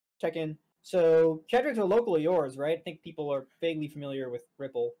check in. So, Shadrake's a local of yours, right? I think people are vaguely familiar with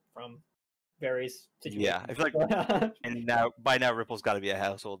Ripple from various situations. Yeah, I feel like and by now Ripple's got to be a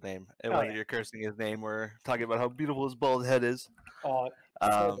household name. And whether you're cursing his name or talking about how beautiful his bald head is. Oh,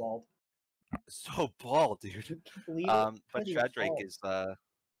 so bald. So bald, dude. But Shadrake is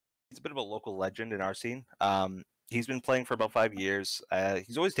he's a bit of a local legend in our scene. He's been playing for about 5 years.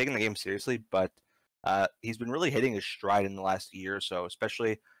 He's always taken the game seriously, but he's been really hitting his stride in the last year or so,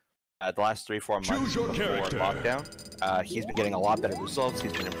 especially the last 3-4 months before lockdown. He's been getting a lot better results.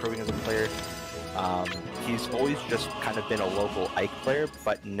 He's been improving as a player. He's always just kind of been a local Ike player,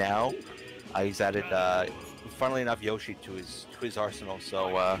 but now he's added, funnily enough, Yoshi to his arsenal.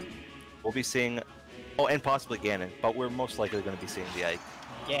 So we'll be seeing, and possibly Ganon, but we're most likely going to be seeing the Ike.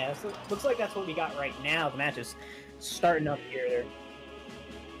 Yeah, so looks like that's what we got right now. The match is starting up here.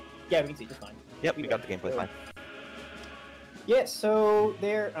 Yeah, we can see just fine. Yep, we got the gameplay fine. Yeah, so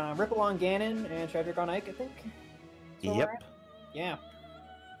they're Ripple on Ganon and Shadrake on Ike, I think. Yep. Yeah.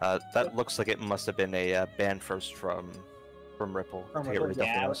 That looks like it must have been a ban first from Ripple. From Ripple,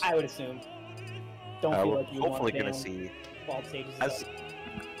 yeah, I would assume. Don't feel like you hopefully want going to see wild stages.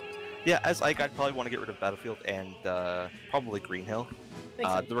 As Ike, I'd probably want to get rid of Battlefield and probably Green Hill.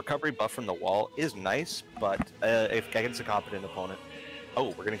 The recovery buff from the wall is nice, but if against a competent opponent,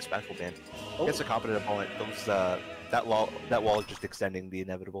 we're getting Spatula banned. Against a competent opponent, that wall is just extending the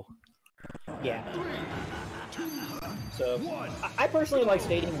inevitable. Yeah. So I personally like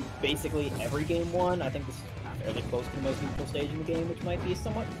staging basically every game one. I think this is fairly close to the most neutral stage in the game, which might be a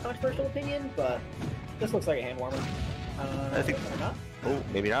somewhat controversial opinion, but this looks like a hand warmer. I think. Or not? Oh,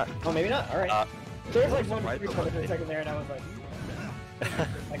 maybe not. Oh, maybe not. All right. There's like 1 3 for a second there, and I was like,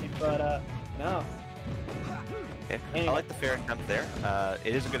 but no. Okay. Anyway. I like the fair attempt there.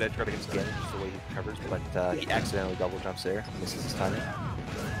 It is a good edge guard against Ganon, just the way he recovers, but he accidentally double jumps there, misses his timing.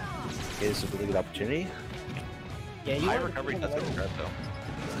 It is a really good opportunity. Yeah, high recovery does get the grab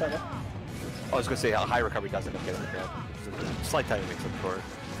though. I was gonna say high recovery does end up getting the grab. It's a slight timing mix up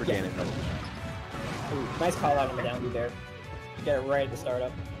for Ganon. Ooh, nice call out on the down B there. Get it right at the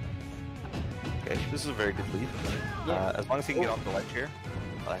startup. Okay, this is a very good lead. Yeah. As long as he can get off the ledge here,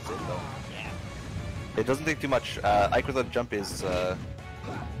 that's it though. Yeah. It doesn't take too much. Ike without a jump is gonna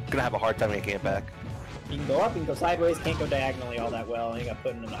have a hard time making it back. You can go up, you can go sideways, can't go diagonally all that well, and you got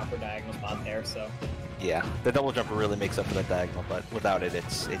put in an awkward diagonal spot there, so. Yeah, the double jumper really makes up for that diagonal, but without it,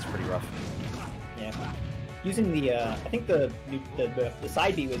 it's pretty rough. Yeah. Using the, I think the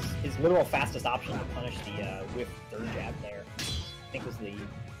side B was his literal fastest option to punish the whiff third jab there. I think was the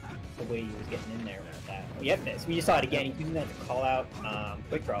way he was getting in there with that. Oh, yep, we just saw it again. He's using that to call out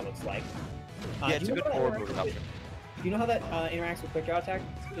quick draw, looks like. Yeah, it's a good forward moving option. Do you know how that interacts with quick draw attack?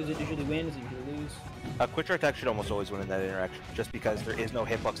 Does it usually win? Does it usually lose? Quick draw attack should almost always win in that interaction, just because there is no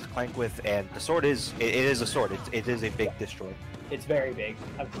hitbox to clank with, and the sword is it is a sword. It is a big destroy. It's very big.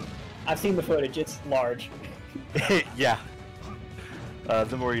 I've seen the footage. It's large. Yeah.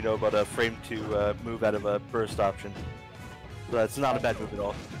 The more you know about a frame to move out of a burst option. That's not a bad move at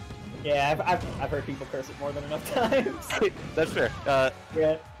all. Yeah, I've heard people curse it more than enough times. That's fair.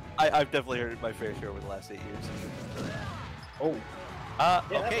 Yeah. I've definitely heard it my fair share over the last 8 years. Oh.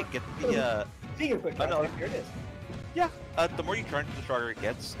 Okay, get the Speaking of quick draw, here it is. Yeah, the more you turn, the stronger it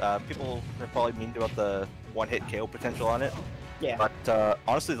gets. People are probably mean about the one-hit KO potential on it. Yeah. But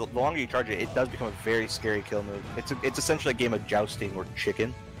honestly, the longer you charge it, it does become a very scary kill move. It's essentially a game of jousting or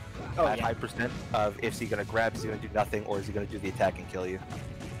chicken. At high percent of is he going to grab, is he going to do nothing, or is he going to do the attack and kill you?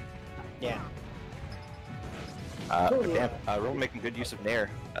 Yeah. We're making good use of Nair.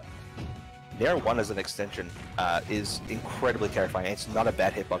 Nair 1 as an extension is incredibly terrifying. It's not a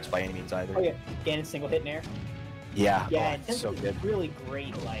bad hitbox by any means either. Oh yeah, Ganon single hit Nair. Yeah. Yeah, it's so good. Really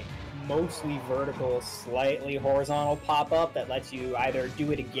great, like mostly vertical, slightly horizontal pop up that lets you either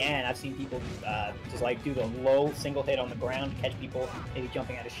do it again. I've seen people just like do the low single hit on the ground to catch people maybe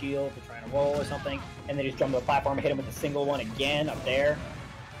jumping out of shield to trying to roll or something, and then just jump to the platform and hit them with a single one again up there.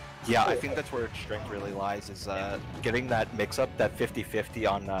 Yeah, I think that's where its strength really lies, is getting that mix-up, that 50-50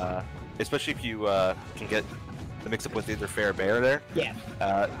 on, especially if you can get the mix-up with either fair or bear there. Yeah.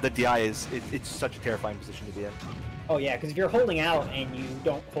 The DI it's such a terrifying position to be in. Oh yeah, because if you're holding out and you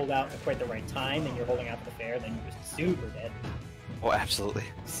don't hold out at quite the right time, and you're holding out to the fair, then you're just super dead. Oh, absolutely.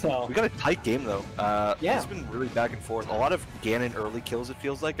 So we got a tight game though. Yeah. It's been really back and forth. A lot of Ganon early kills, it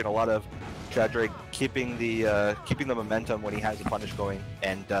feels like, and a lot of Shadrake keeping the momentum when he has a punish going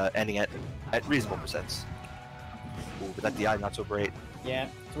and ending at reasonable percents. Ooh, but that DI not so great. Yeah,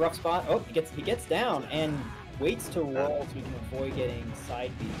 it's a rough spot. Oh, he gets down and waits to roll so we can avoid getting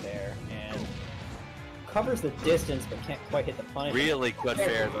side beat there. And covers the distance but can't quite hit the punish. Really good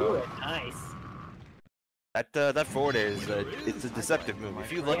fair though. Nice. That forward air is it's a deceptive move.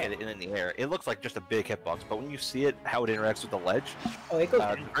 If you look at it in the air, it looks like just a big hitbox, but when you see it, how it interacts with the ledge, it goes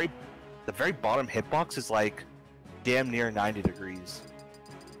the very bottom hitbox is like damn near 90 degrees.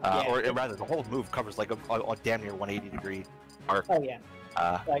 Or rather, the whole move covers like a damn near 180 degree arc. Oh yeah.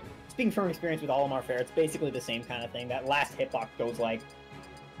 Like speaking from experience with Olimar Fair, it's basically the same kind of thing. That last hitbox goes like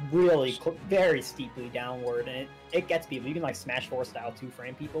really very steeply downward, and it gets people. You can like Smash 4 style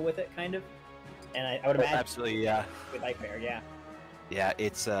 2-frame people with it, kind of. And I would imagine absolutely, yeah. With Ike Fair, yeah. Yeah,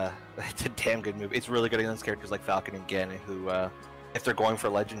 it's a damn good move. It's really good against characters like Falcon and Ganon, who, if they're going for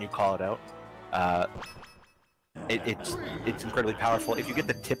legend, you call it out. It's incredibly powerful. If you get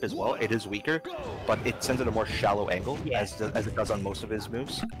the tip as well, it is weaker, but it sends it a more shallow angle, as it does on most of his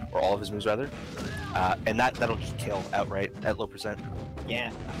moves, or all of his moves rather. And that'll just kill outright at low percent. Yeah.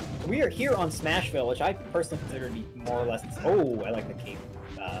 We are here on Smashville, which I personally consider to be more or less. Oh, I like the cape.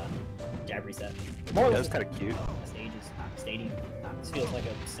 Jab reset. More or less. That was kind of cute. Stadium. This feels like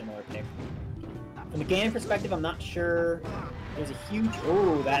a similar pick. From the Ganon perspective, I'm not sure. There's a huge.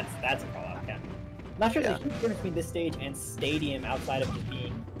 Oh, that's a call out. Yeah. I'm not sure there's a huge difference between this stage and Stadium outside of just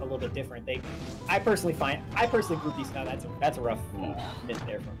being a little bit different. I personally group these. Now that's a rough miss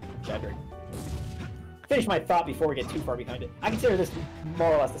there from Shadrake. Finish my thought before we get too far behind it. I consider this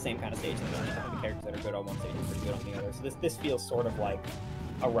more or less the same kind of stage. The characters that are good on one stage are pretty good on the other. So this feels sort of like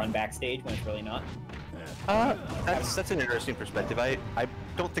a run back stage when it's really not. That's an interesting perspective. I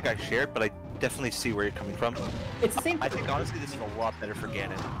don't think I share it, but I definitely see where you're coming from. It's the same. I think honestly this is a lot better for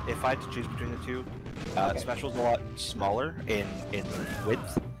Ganon. If I had to choose between the two, Special's a lot smaller in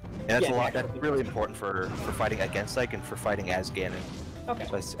width, and that's really important for fighting against Ike and for fighting as Ganon. Okay.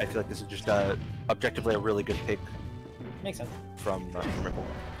 So I feel like this is just objectively a really good pick. Makes sense. From Ripple.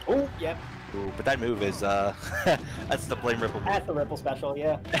 Oh, yep. Ooh, but that move is that's the blame Ripple move. That's the Ripple special,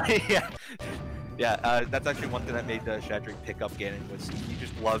 yeah. Yeah, that's actually one thing that made Shadrake pick up Ganon, was he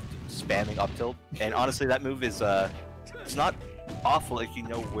just loved spamming up tilt. And honestly, that move is it's not awful if you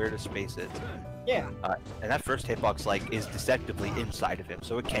know where to space it. Yeah. And that first hitbox is deceptively inside of him,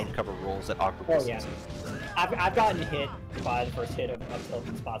 so it can cover rolls at awkward distances. Yeah. I've gotten hit by the first hit of up tilt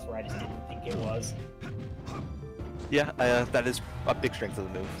in spots where I just didn't think it was. Yeah, that is a big strength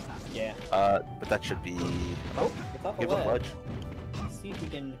of the move. Yeah. But that should be. Oh, it's off a ledge. Let's see if we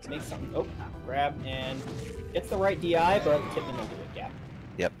can make something. Oh, grab and gets the right DI, but tip him over the gap.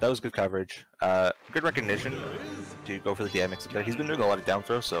 Yep, that was good coverage. Good recognition to go for the DI mix-up there. He's been doing a lot of down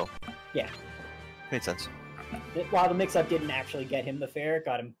throws, so. Yeah. Made sense. While the mix-up didn't actually get him the fair, it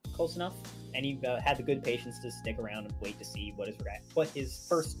got him close enough, and he had the good patience to stick around and wait to see what his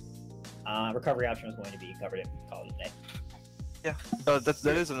first recovery option was going to be. Covered it, called it a day. Yeah,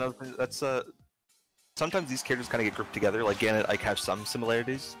 that is another thing. That's sometimes these characters kind of get grouped together. Like Ganon and Ike have some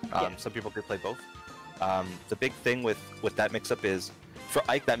similarities. Some people could play both. The big thing with that mix-up is, for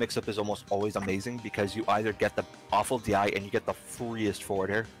Ike, that mix-up is almost always amazing because you either get the awful DI and you get the freest forward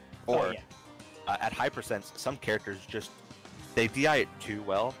air, or at high percents, some characters they DI it too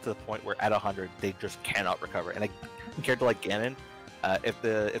well to the point where at 100 they just cannot recover. And a character like Ganon, if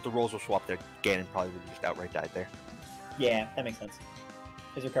the roles were swapped there, Ganon probably would have just outright died there. Yeah, that makes sense.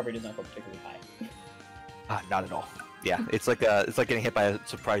 His recovery does not go particularly high. Not at all. Yeah, it's like getting hit by a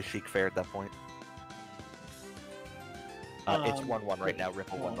surprise Sheik Fair at that point. It's 1-1 right now.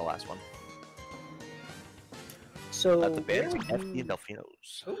 Ripple won the last one. So the band's FD and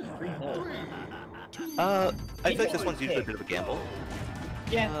Delfinos. Ooh, green hill. I feel like this one's usually a bit of a gamble.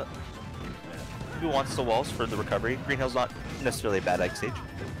 Yeah. Who wants the walls for the recovery? Green Hill's not necessarily a bad Ike stage.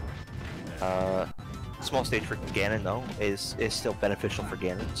 Small stage for Ganon though is still beneficial for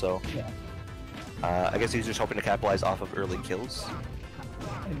Ganon, so I guess he's just hoping to capitalize off of early kills.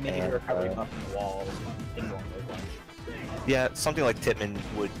 And maybe recovery off the walls. Yeah, something like Titman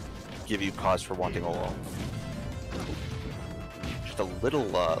would give you cause for wanting a wall. Just a little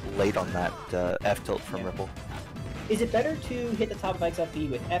late on that F tilt from Ripple. Is it better to hit the top of Ike's up B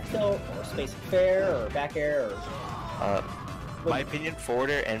with F tilt or space fair or back air or? My opinion, forward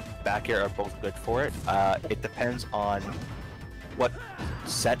air and back air are both good for it. It depends on what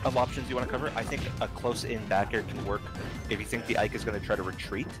set of options you want to cover. I think a close-in back air can work if you think the Ike is going to try to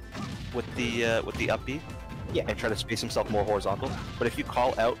retreat with the up B and try to space himself more horizontal. But if you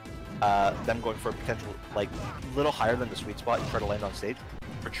call out them going for a potential little higher than the sweet spot and try to land on stage,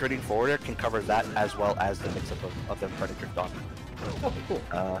 retreating forward air can cover that as well as the mix-up of them trying to drift on. Okay,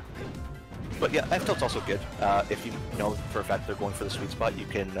 cool. But yeah, F tilt's also good. If you know for a fact they're going for the sweet spot, you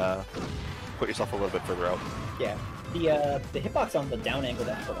can put yourself a little bit further out. Yeah. The hitbox on the down angle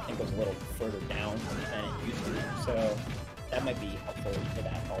that I think was a little further down than it used to be, so that might be helpful for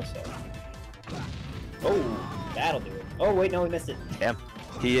that also. Oh, that'll do it. Oh wait, no, we missed it. Damn.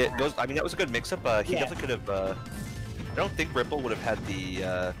 He goes. I mean, that was a good mix-up. He definitely could have. I don't think Ripple would have had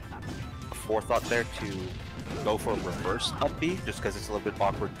the forethought there to go for a reverse up B, just because it's a little bit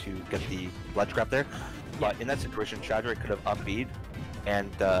awkward to get the ledge grab there. But in that situation, Shadrake could have up B'd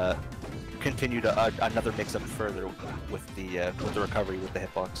and continued another mix-up further with the recovery with the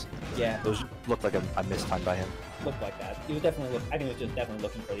hitbox. Yeah. Those looked like a mistime by him. Looked like that. He was definitely I think he was just definitely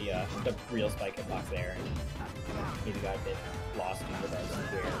looking for the real spike hitbox there, and maybe got a bit lost in regards to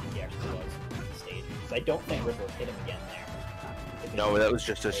where he actually was on the stage. Because I don't think Ripple hit him again there. No, that was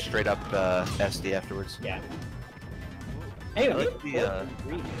just a straight up SD afterwards. Yeah. Anyway,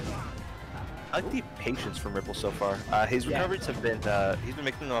 I like the patience from Ripple so far. His recoveries have been, he's been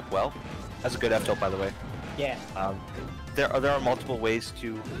making them up well. That's a good F tilt, by the way. Yeah. There are multiple ways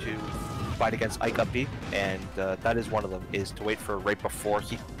to fight against Ike up B, and that is one of them, is to wait for right before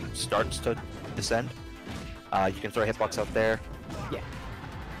he starts to descend. You can throw a hitbox out there. Yeah.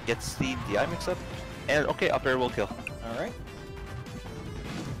 Gets the DI mix up, and okay, up air will kill. Alright.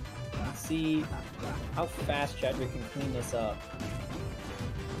 Let's see how fast Shadrake can clean this up.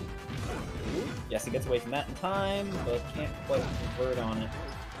 Yes, he gets away from that in time, but can't quite convert on it.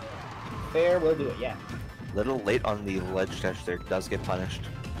 Fair will do it, yeah. Little late on the ledge dash there, does get punished.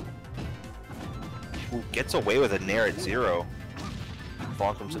 Ooh, gets away with a nair at 0.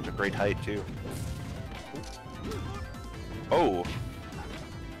 Falling from such a great height too. Oh,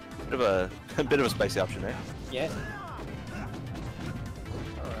 a bit of a spicy option there. Yeah.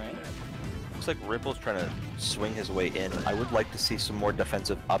 Alright. Looks like Ripple's trying to swing his way in. I would like to see some more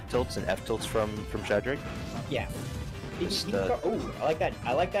defensive up tilts and F tilts from Shadrake. Yeah. Oh,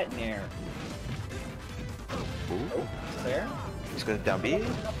 I like that nair. Ooh. Oh, there. He's going to down B.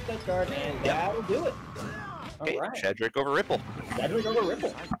 Guard, and that'll do it. Okay, Alright. Shadrake over Ripple. Shadrake over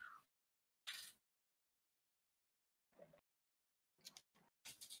Ripple.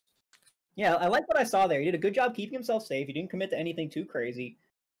 Yeah, I like what I saw there. He did a good job keeping himself safe. He didn't commit to anything too crazy.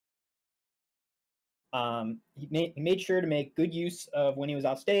 He made sure to make good use of when he was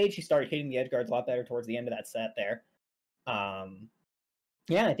off stage. He started hitting the edge guards a lot better towards the end of that set there.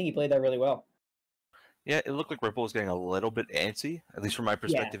 Yeah, I think he played that really well. Yeah, it looked like Ripple was getting a little bit antsy. At least from my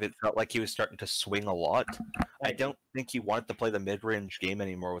perspective, It felt like he was starting to swing a lot. I don't think he wanted to play the mid-range game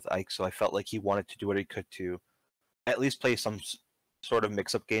anymore with Ike, so I felt like he wanted to do what he could to at least play some sort of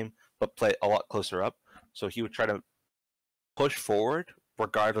mix-up game, but play a lot closer up. So he would try to push forward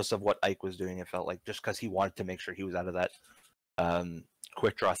regardless of what Ike was doing, it felt like, just because he wanted to make sure he was out of that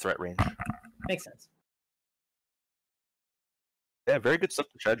quick draw threat range. Makes sense. Yeah, very good stuff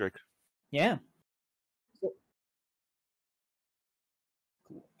to Shadrake. Yeah.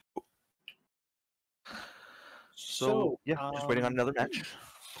 So yeah, just waiting on another match.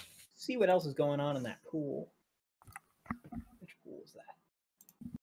 See what else is going on in that pool.